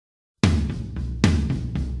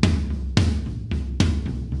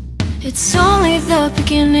It's only the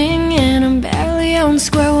beginning and I'm barely on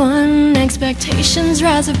square one. Expectations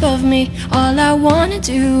rise above me. All I wanna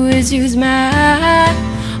do is use my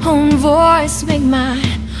own voice, make my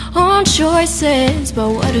own choices. But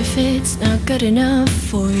what if it's not good enough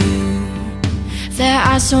for you? There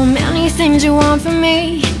are so many things you want from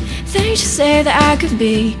me, things you say that I could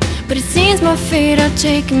be, but it seems my feet are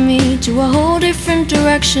taking me to a whole different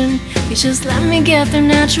direction. Please just let me get there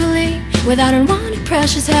naturally, without unwanted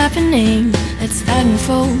pressures happening. Let's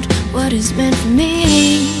unfold what is meant for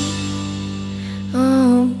me.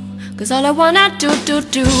 Oh, cause all I wanna do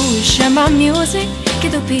is share my music,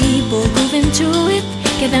 get the people grooving to it,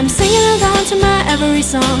 get them singing along to my every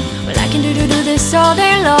song. Well, I can do this all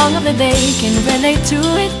day long, hope that they can relate to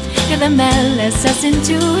it, get them LSS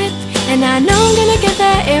into it. And I know I'm gonna get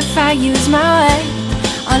there if I use my way.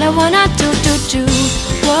 All I wanna do,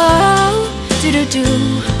 whoa, do,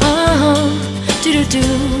 do,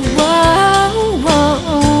 whoa,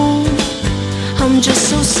 whoa. I'm just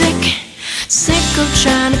so sick of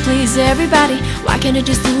trying to please everybody. Why can't I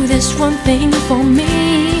just do this one thing for me?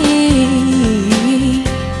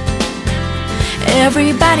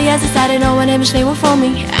 Everybody has decided on what image they want from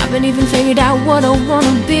me. I haven't even figured out what I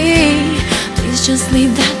wanna be. Please just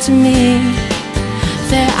leave that to me.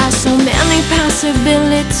 There are so many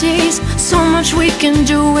possibilities, so much we can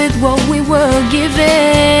do with what we were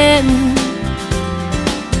given.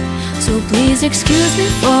 So please excuse me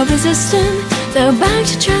for resisting the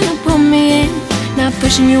box you're trying to put me in. Not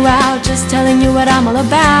pushing you out, just telling you what I'm all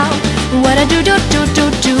about. What I do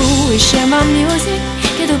is share my music,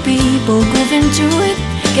 get the people grooving to it,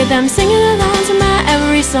 get them singing along to my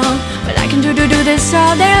every song. But I can do this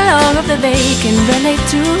all day long, hope that they can relate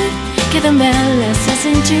to it, get them LSS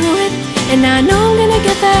into it. And I know I'm gonna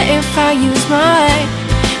get there if I use my way.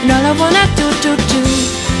 And all I wanna do,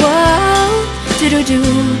 whoa, do, do,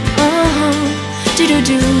 whoa, whoa, do,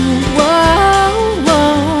 whoa,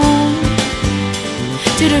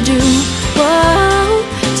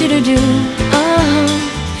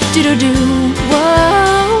 do, whoa,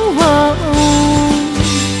 whoa.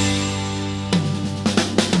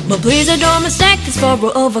 But please don't mistake this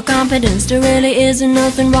for overconfidence. There really isn't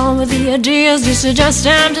nothing wrong with the ideas you suggest.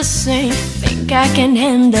 I'm just saying, think I can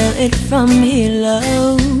handle it from here,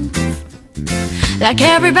 love. Like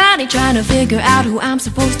everybody trying to figure out who I'm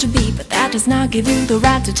supposed to be, but that does not give you the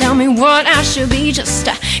right to tell me what I should be. Just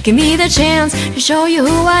give me the chance to show you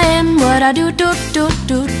who I am, what I do.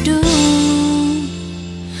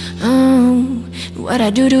 Oh, what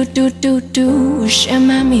I do, share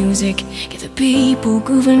my music, get the people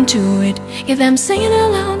grooving to it, get them singing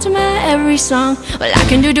along to my every song. Well, I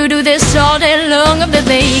can do this all day long, hope that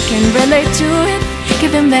they can relate to it,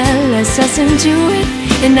 give them LSS into it.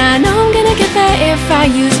 And I know I'm gonna get there if I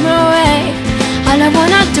use my way. All I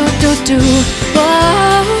wanna do,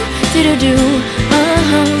 whoa, do, do, do, whoa, do, do,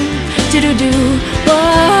 whoa, do, do,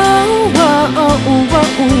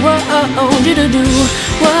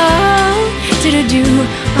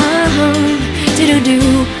 whoa, do, do,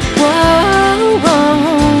 whoa.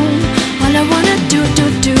 All I wanna do, do,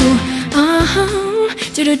 whoa,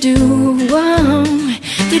 do, whoa, whoa,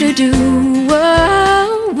 do, whoa,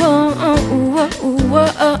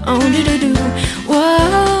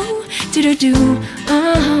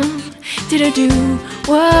 do,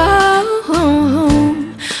 whoa.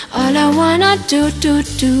 All I wanna do.